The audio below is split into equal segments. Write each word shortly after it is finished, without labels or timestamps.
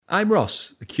I'm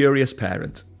Ross, a curious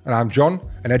parent. And I'm John,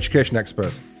 an education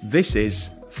expert. This is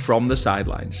From the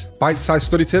Sidelines. Bite-sized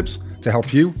study tips to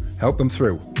help you help them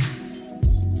through.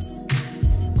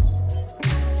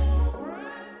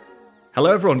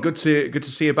 Hello everyone, good to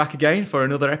see you back again for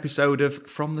another episode of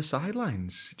From the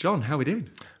Sidelines. John, how are we doing?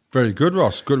 Very good,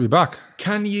 Ross. Good to be back.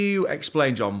 Can you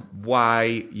explain, John,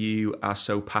 why you are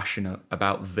so passionate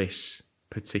about this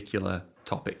particular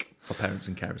topic for parents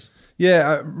and carers?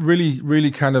 Yeah, really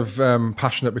kind of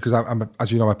passionate because I'm,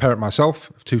 as you know, I'm a parent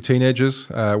myself of two teenagers.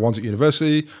 One's at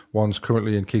university, one's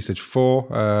currently in Key Stage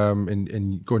 4,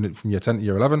 in going from year 10 to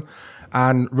year 11.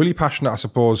 And really passionate, I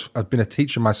suppose. I've been a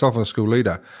teacher myself and a school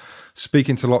leader,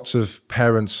 speaking to lots of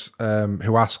parents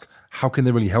who ask, how can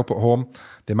they really help at home?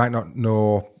 They might not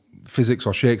know physics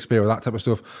or Shakespeare or that type of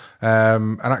stuff.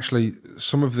 And actually,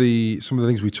 some of the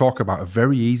things we talk about are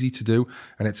very easy to do.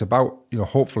 And it's about,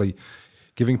 hopefully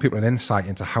giving people an insight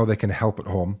into how they can help at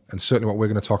home. And certainly what we're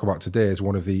going to talk about today is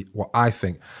one of what I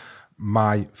think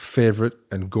my favourite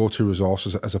and go-to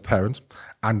resources as a parent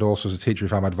and also as a teacher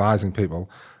if I'm advising people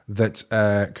that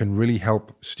can really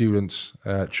help students,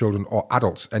 children or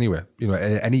adults anyway,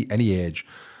 at any age,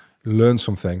 learn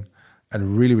something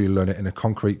and really learn it in a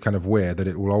concrete kind of way that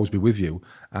it will always be with you.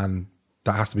 And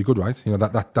that has to be good, right?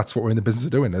 That's what we're in the business of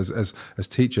doing as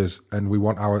teachers, and we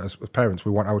want as parents,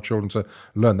 we want our children to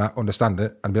learn that, understand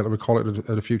it, and be able to recall it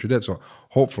at a future date. So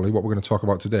hopefully, what we're going to talk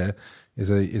about today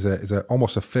is a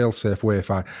almost a fail-safe way,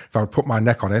 if I would put my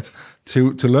neck on it,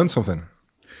 to learn something.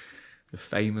 The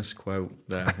famous quote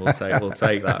there. We'll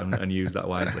take that and use that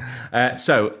wisely.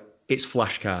 So it's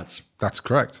flashcards. That's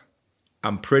correct.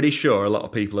 I'm pretty sure a lot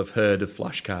of people have heard of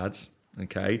flashcards.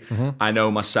 Okay, I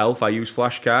know myself. I use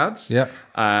flashcards. Yeah.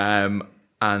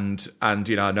 And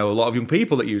I know a lot of young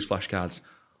people that use flashcards.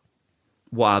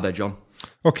 What are they, John?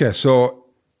 Okay, so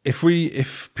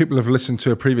if people have listened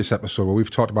to a previous episode where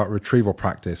we've talked about retrieval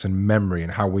practice and memory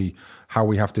and how we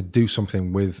have to do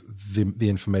something with the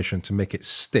information to make it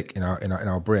stick in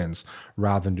our brains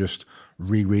rather than just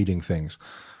rereading things.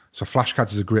 So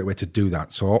flashcards is a great way to do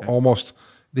that. So almost.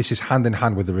 This is hand in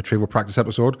hand with the retrieval practice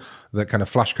episode. That kind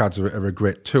of flashcards are a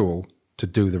great tool to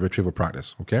do the retrieval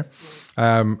practice, okay?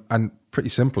 And pretty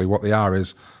simply, what they are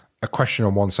is a question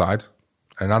on one side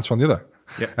and an answer on the other.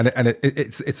 Yeah. And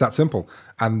it's that simple.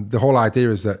 And the whole idea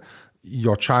is that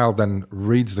your child then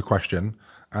reads the question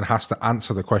and has to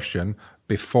answer the question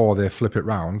before they flip it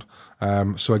round.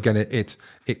 So again,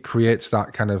 it creates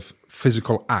that kind of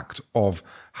physical act of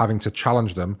having to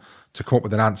challenge them to come up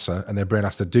with an answer, and their brain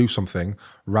has to do something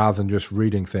rather than just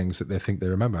reading things that they think they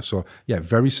remember. So yeah,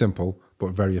 very simple,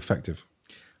 but very effective.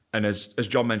 And as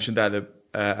John mentioned there,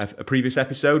 a previous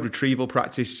episode, retrieval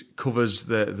practice covers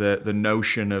the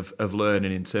notion of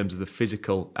learning in terms of the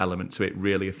physical element to it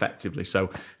really effectively. So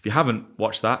if you haven't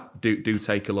watched that, do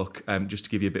take a look, just to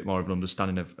give you a bit more of an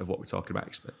understanding of what we're talking about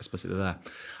explicitly there.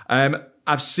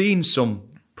 I've seen some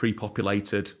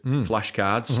pre-populated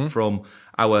flashcards from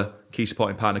our key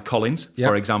supporting partner Collins,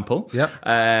 for example,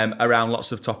 around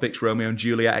lots of topics, Romeo and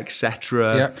Juliet,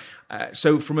 etc.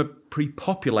 So from a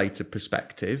pre-populated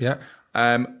perspective,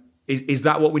 is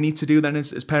that what we need to do then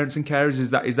as parents and carers?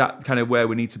 Is that kind of where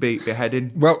we need to be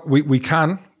heading? Well, we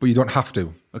can, but you don't have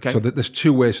to. Okay. So there's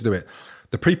two ways to do it.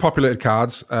 The pre-populated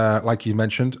cards, like you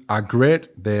mentioned, are great.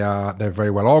 They're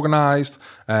very well organised.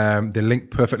 They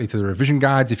link perfectly to the revision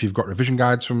guides. If you've got revision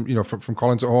guides from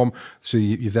Collins at home, so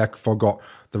you've therefore got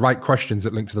the right questions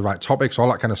that link to the right topics, all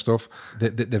that kind of stuff.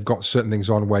 They've got certain things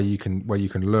on where you can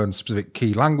learn specific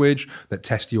key language that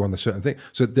test you on the certain thing.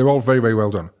 So they're all very, very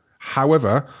well done.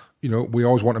 However, we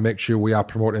always want to make sure we are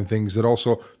promoting things that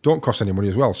also don't cost any money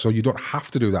as well. So you don't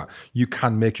have to do that. You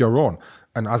can make your own.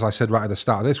 And as I said right at the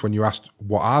start of this, when you asked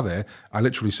what are they, I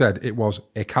literally said it was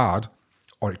a card,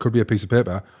 or it could be a piece of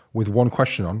paper with one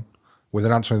question on, with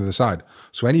an answer on the other side.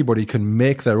 So anybody can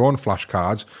make their own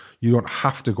flashcards. You don't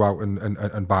have to go out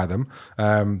and buy them.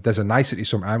 There's a nicety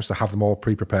sometimes to have them all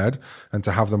pre-prepared and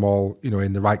to have them all,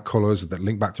 in the right colours that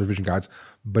link back to revision guides.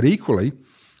 But equally,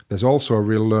 there's also a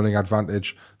real learning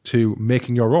advantage to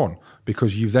making your own,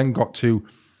 because you've then got to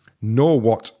know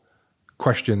what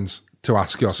questions to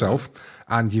ask yourself,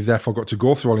 and you've therefore got to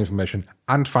go through all the information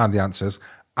and find the answers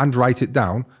and write it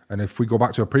down. And if we go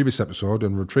back to a previous episode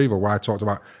on retrieval, where I talked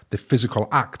about the physical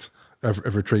act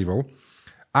of retrieval,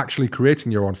 actually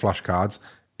creating your own flashcards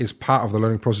is part of the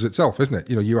learning process itself, isn't it?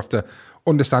 You have to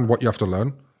understand what you have to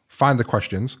learn, find the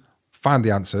questions, find the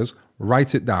answers,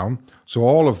 write it down. So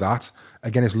all of that,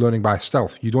 again, is learning by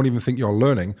stealth. You don't even think you're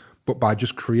learning, but by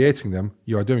just creating them,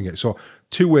 you are doing it. So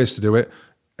two ways to do it.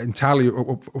 Entirely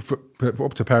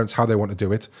up to parents how they want to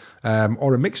do it,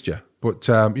 or a mixture. But,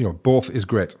 both is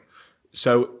great.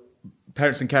 So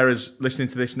parents and carers listening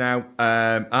to this now,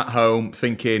 at home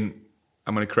thinking,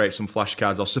 I'm going to create some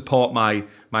flashcards or support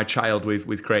my child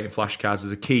with creating flashcards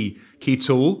as a key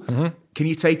tool. Mm-hmm. Can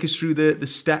you take us through the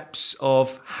steps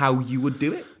of how you would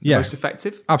do it most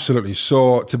effective? Absolutely.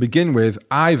 So to begin with,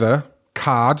 either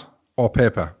card or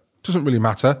paper. Doesn't really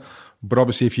matter. But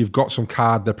obviously, if you've got some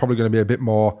card, they're probably going to be a bit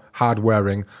more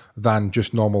hard-wearing than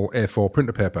just normal A4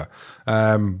 printer paper.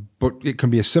 But it can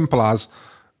be as simple as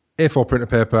A4 printer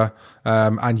paper,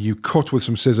 and you cut with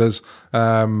some scissors,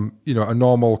 a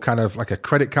normal kind of like a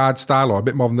credit card style, or a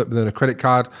bit more than a credit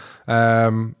card,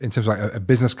 in terms of like a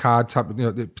business card type,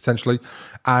 potentially.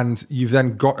 And you've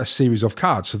then got a series of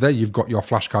cards. So there you've got your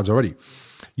flashcards already.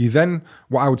 You then,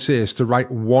 what I would say is to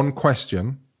write one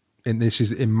question, and this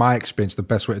is, in my experience, the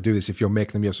best way to do this if you're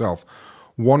making them yourself.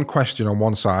 One question on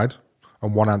one side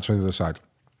and one answer on the other side.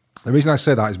 The reason I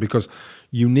say that is because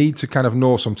you need to kind of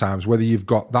know sometimes whether you've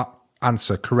got that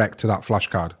answer correct to that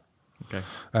flashcard.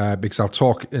 Okay. Because I'll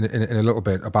talk in a little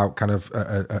bit about kind of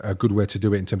a good way to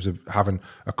do it in terms of having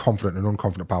a confident and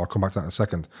unconfident pal. I'll come back to that in a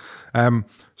second.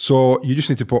 So you just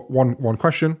need to put one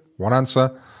question, one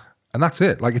answer, and that's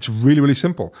it. Like, it's really, really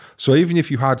simple. So even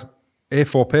if you had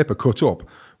A4 paper cut up,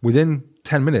 within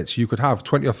 10 minutes, you could have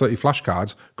 20 or 30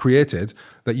 flashcards created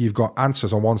that you've got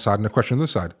answers on one side and a question on the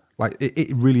other side. Like,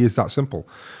 it really is that simple.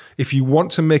 If you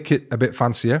want to make it a bit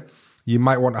fancier, you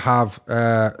might want to have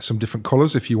some different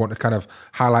colours if you want to kind of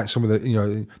highlight some of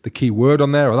the key word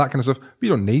on there or that kind of stuff. But you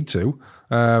don't need to.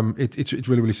 It's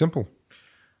really, really simple.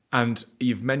 And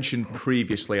you've mentioned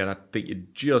previously, and I think you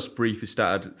just briefly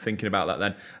started thinking about that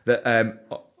then, that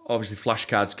obviously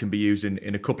flashcards can be used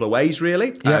in a couple of ways,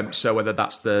 really. Yep. So whether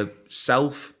that's the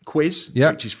self-quiz,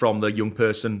 yep, which is from the young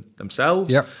person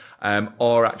themselves, yep,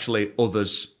 or actually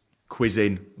others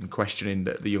quizzing and questioning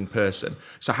the young person.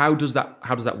 So how does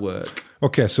that work?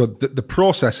 Okay, so the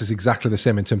process is exactly the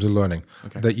same in terms of learning.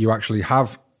 Okay. That you actually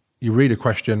you read a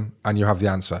question and you have the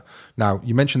answer. Now,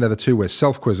 you mentioned there the two ways,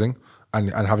 self-quizzing and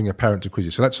having a parent to quiz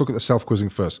you. So let's look at the self-quizzing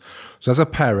first. So as a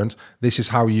parent, this is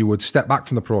how you would step back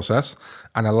from the process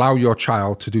and allow your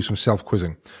child to do some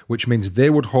self-quizzing, which means they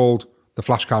would hold the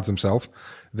flashcards themselves,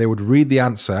 they would read the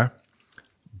answer,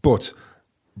 but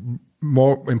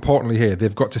more importantly here,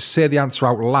 they've got to say the answer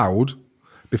out loud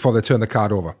before they turn the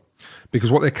card over. Because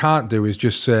what they can't do is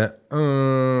just say,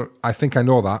 I think I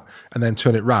know that, and then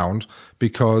turn it round,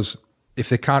 because if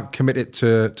they can't commit it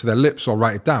to their lips or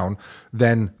write it down,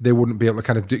 then they wouldn't be able to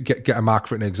kind of get a mark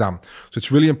for it in an exam. So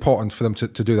it's really important for them to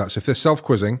do that. So if they're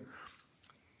self-quizzing,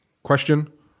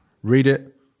 question, read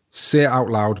it, say it out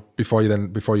loud before you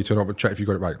turn over and check if you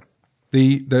got it right.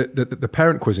 The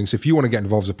parent quizzing, so if you want to get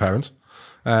involved as a parent,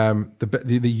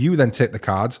 you then take the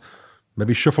cards,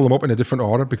 maybe shuffle them up in a different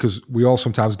order, because we all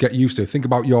sometimes get used to. Think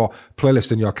about your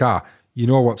playlist in your car. You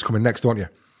know what's coming next, don't you?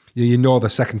 You know the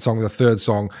second song, the third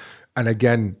song. And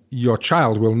again, your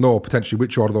child will know potentially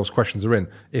which order those questions are in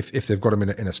if they've got them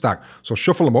in a stack. So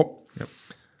shuffle them up, yep,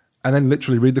 and then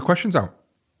literally read the questions out.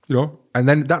 And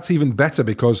then that's even better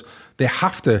because they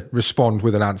have to respond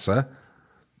with an answer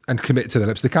and commit to their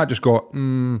lips. They can't just go,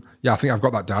 yeah, I think I've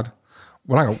got that, Dad.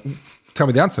 Well, hang on, tell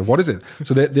me the answer. What is it?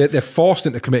 So they're forced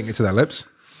into committing it to their lips.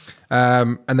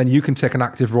 And then you can take an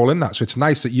active role in that. So it's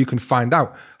nice that you can find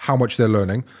out how much they're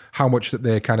learning, how much that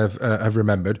they kind of have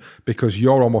remembered, because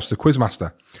you're almost the quiz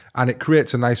master. And it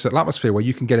creates a nice little atmosphere where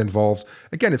you can get involved.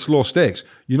 Again, it's low stakes.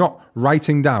 You're not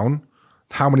writing down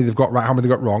how many they've got right, how many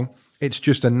they've got wrong. It's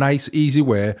just a nice, easy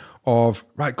way of,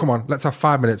 right, come on, let's have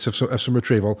 5 minutes of some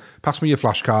retrieval. Pass me your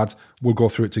flashcards. We'll go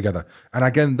through it together. And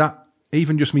again, that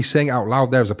even just me saying it out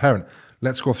loud there as a parent,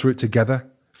 let's go through it together.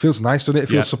 Feels nice, doesn't it? It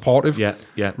feels supportive.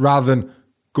 Yeah. Rather than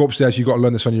go upstairs, you've got to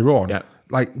learn this on your own. Yeah.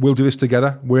 Like, we'll do this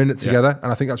together. We're in it together.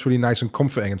 And I think that's really nice and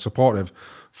comforting and supportive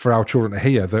for our children to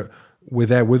hear that we're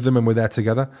there with them and we're there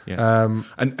together. Yeah.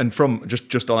 And from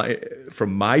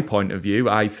from my point of view,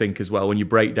 I think as well, when you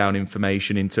break down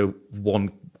information into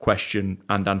one question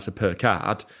and answer per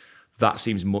card, that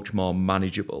seems much more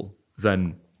manageable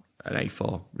than an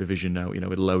A4 revision note,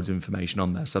 with loads of information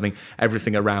on there. So I think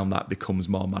everything around that becomes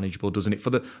more manageable, doesn't it,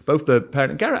 for both the parent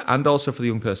and carer and also for the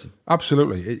young person?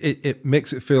 Absolutely. It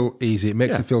makes it feel easy. It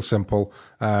makes it feel simple.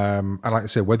 And like I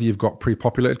say, whether you've got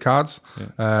pre-populated cards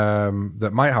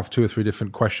that might have 2 or 3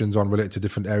 different questions on related to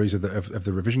different areas of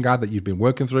the revision guide that you've been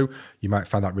working through, you might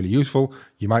find that really useful.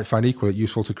 You might find equally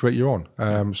useful to create your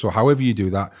own. So however you do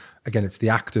that, again, it's the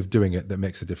act of doing it that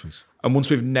makes a difference. And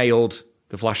once we've nailed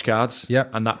the flashcards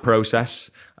and that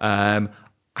process, how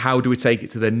how do we take it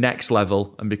to the next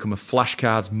level and become a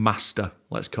flashcards master,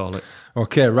 let's call it?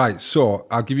 Okay, right. So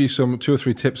I'll give you 2 or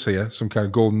 3 tips here, some kind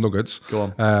of golden nuggets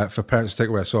for parents to take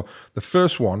away. So the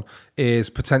first one is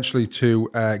potentially to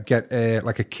get a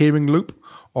keyring loop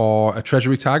or a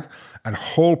treasury tag and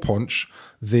hole punch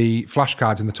the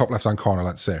flashcards in the top left-hand corner,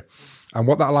 let's say. And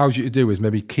what that allows you to do is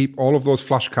maybe keep all of those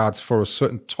flashcards for a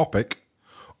certain topic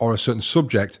or a certain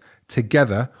subject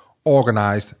together,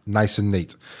 organised, nice and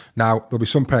neat. Now, there'll be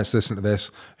some parents listening to this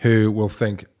who will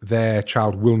think their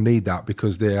child will need that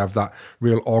because they have that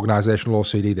real organisational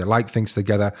OCD. They like things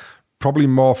together. Probably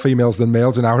more females than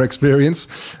males in our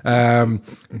experience.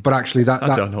 But actually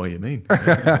I don't know what you mean.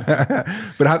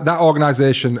 But that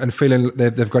organisation and feeling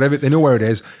they've got everything, they know where it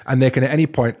is, and they can at any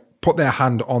point put their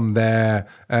hand on their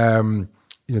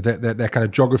their kind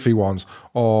of geography ones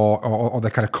or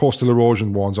their kind of coastal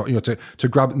erosion ones, or to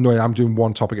grab, knowing I'm doing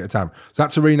one topic at a time. So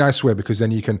that's a really nice way, because then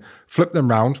you can flip them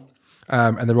round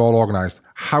and they're all organised.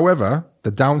 However, the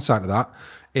downside of that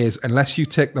is unless you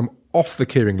take them off the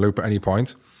keyring loop at any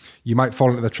point, you might fall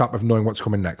into the trap of knowing what's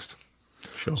coming next.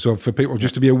 Sure. So for people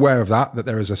just to be aware of that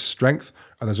there is a strength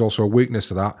and there's also a weakness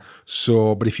to that.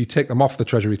 So, but if you take them off the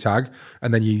treasury tag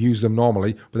and then you use them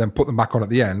normally, but then put them back on at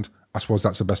the end, I suppose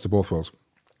that's the best of both worlds.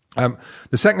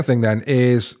 The second thing then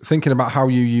is thinking about how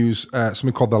you use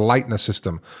something called the lightness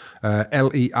system,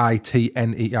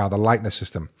 Leitner, the lightness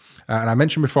system. And I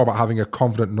mentioned before about having a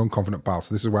confident and unconfident pile.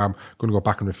 So this is where I'm going to go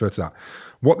back and refer to that.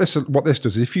 What this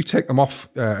does is if you take them off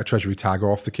a treasury tag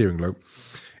or off the keyring loop,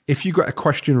 if you got a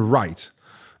question right,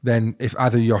 then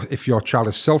if your child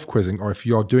is self-quizzing or if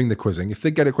you're doing the quizzing, if they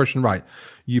get a question right,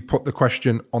 you put the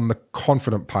question on the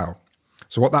confident pile.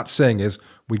 So what that's saying is,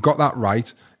 we got that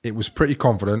right, it was pretty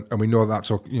confident, and we know that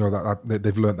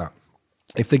they've learned that.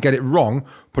 If they get it wrong,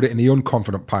 put it in the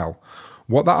unconfident pile.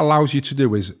 What that allows you to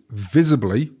do is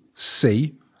visibly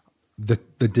see the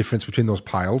difference between those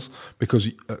piles, because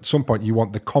at some point you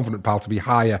want the confident pile to be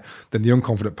higher than the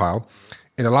unconfident pile.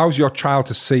 It allows your child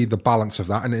to see the balance of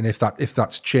that, and if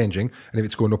that's changing, and if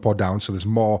it's going up or down, so there's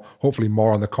hopefully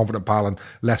more on the confident pile and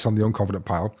less on the unconfident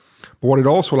pile. But what it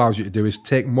also allows you to do is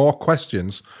take more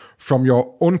questions from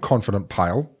your unconfident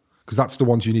pile, because that's the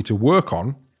ones you need to work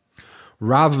on,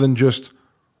 rather than just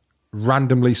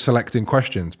randomly selecting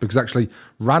questions. Because actually,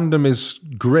 random is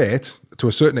great to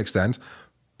a certain extent,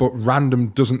 but random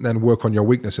doesn't then work on your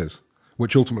weaknesses,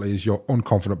 which ultimately is your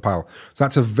unconfident pile. So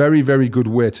that's a very, very good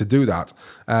way to do that.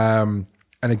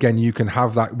 And again, you can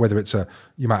have that, whether it's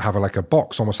you might have a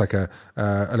box, almost like a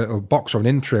little box or an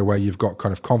in tray where you've got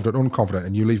kind of confident, unconfident,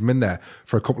 and you leave them in there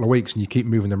for a couple of weeks and you keep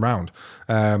moving them around.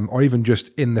 Or even just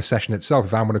in the session itself,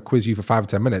 if I'm going to quiz you for 5 or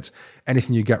 10 minutes,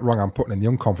 anything you get wrong, I'm putting in the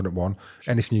unconfident one.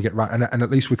 Anything you get right, and at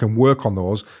least we can work on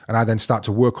those. And I then start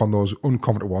to work on those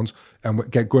unconfident ones. And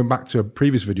going back to a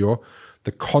previous video,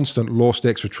 the constant low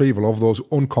stakes retrieval of those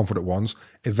unconfident ones,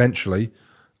 eventually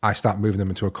I start moving them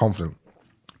into a confident.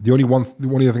 The only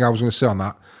other thing I was going to say on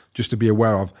that, just to be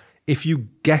aware of, if you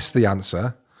guess the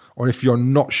answer, or if you're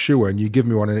not sure and you give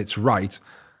me one and it's right,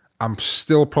 I'm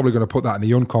still probably going to put that in the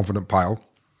unconfident pile.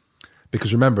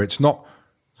 Because remember, it's not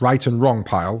right and wrong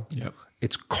pile. Yep.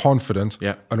 It's confident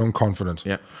Yep. and unconfident.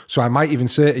 Yep. So I might even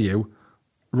say to you,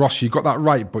 Ross, you got that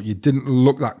right, but you didn't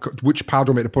look which pile do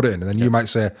you want me to put it in? And then you might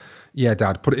say, yeah,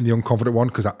 Dad, put it in the unconfident one,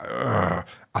 because I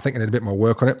think I need a bit more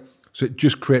work on it. So it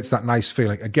just creates that nice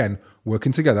feeling. Again,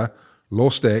 working together, low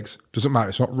stakes, doesn't matter.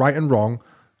 It's not right and wrong.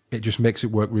 It just makes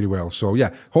it work really well. So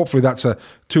yeah, hopefully that's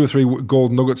 2 or 3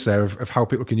 gold nuggets there of how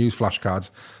people can use flashcards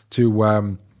to,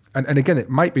 and again, it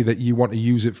might be that you want to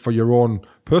use it for your own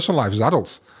personal lives as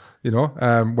adults,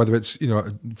 whether it's,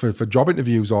 for job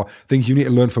interviews or things you need to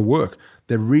learn for work.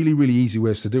 They're really, really easy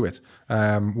ways to do it.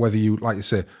 Whether you, like you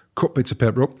say, cut bits of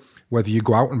paper up, whether you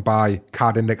go out and buy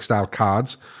card index style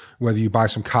cards, whether you buy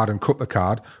some card and cut the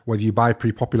card, whether you buy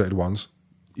pre-populated ones,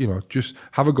 just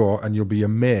have a go and you'll be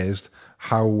amazed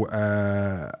how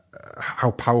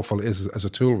powerful it is as a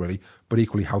tool, really, but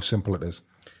equally how simple it is.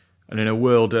 And in a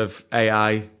world of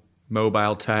AI,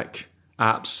 mobile tech,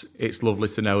 apps, it's lovely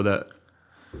to know that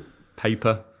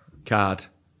paper, card,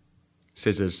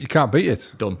 scissors. You can't beat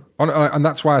it. Done. And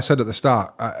that's why I said at the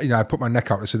start, I put my neck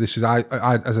out and said, this is, I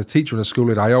as a teacher and a school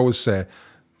leader, I always say,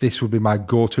 this would be my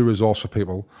go-to resource for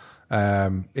people.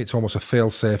 It's almost a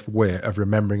fail-safe way of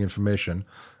remembering information,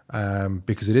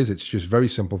 because it's just very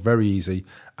simple, very easy,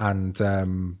 and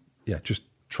just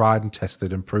tried and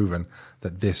tested and proven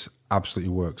that this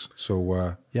absolutely works.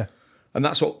 So yeah. And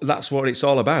that's what it's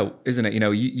all about, isn't it?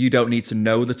 You don't need to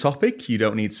know the topic. You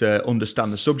don't need to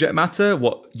understand the subject matter.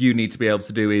 What you need to be able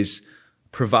to do is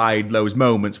provide those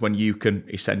moments when you can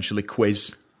essentially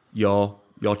quiz your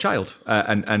your child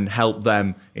and help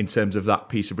them in terms of that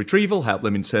piece of retrieval, help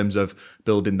them in terms of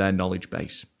building their knowledge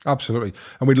base. Absolutely.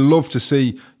 And we'd love to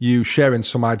see you sharing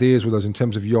some ideas with us in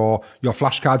terms of your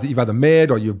flashcards that you've either made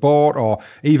or you've bought, or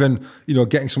even,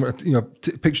 getting some,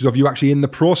 pictures of you actually in the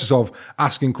process of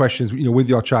asking questions, with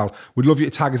your child. We'd love you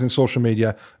to tag us in social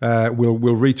media. We'll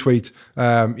retweet,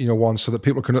 one so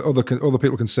that other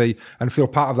people can see and feel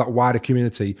part of that wider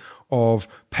community of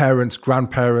parents,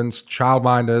 grandparents,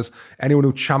 childminders, anyone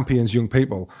who champions young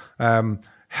people.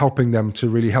 Helping them to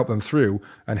really help them through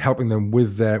and helping them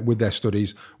with their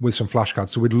studies with some flashcards.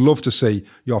 So we'd love to see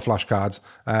your flashcards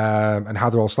and how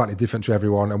they're all slightly different to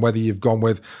everyone, and whether you've gone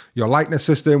with your likeness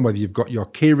system, whether you've got your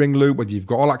keyring loop, whether you've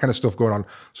got all that kind of stuff going on.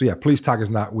 So yeah, please tag us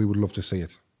in that. We would love to see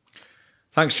it.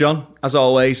 Thanks, John. As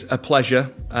always, a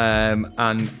pleasure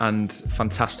and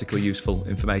fantastically useful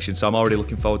information. So I'm already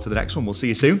looking forward to the next one. We'll see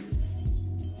you soon.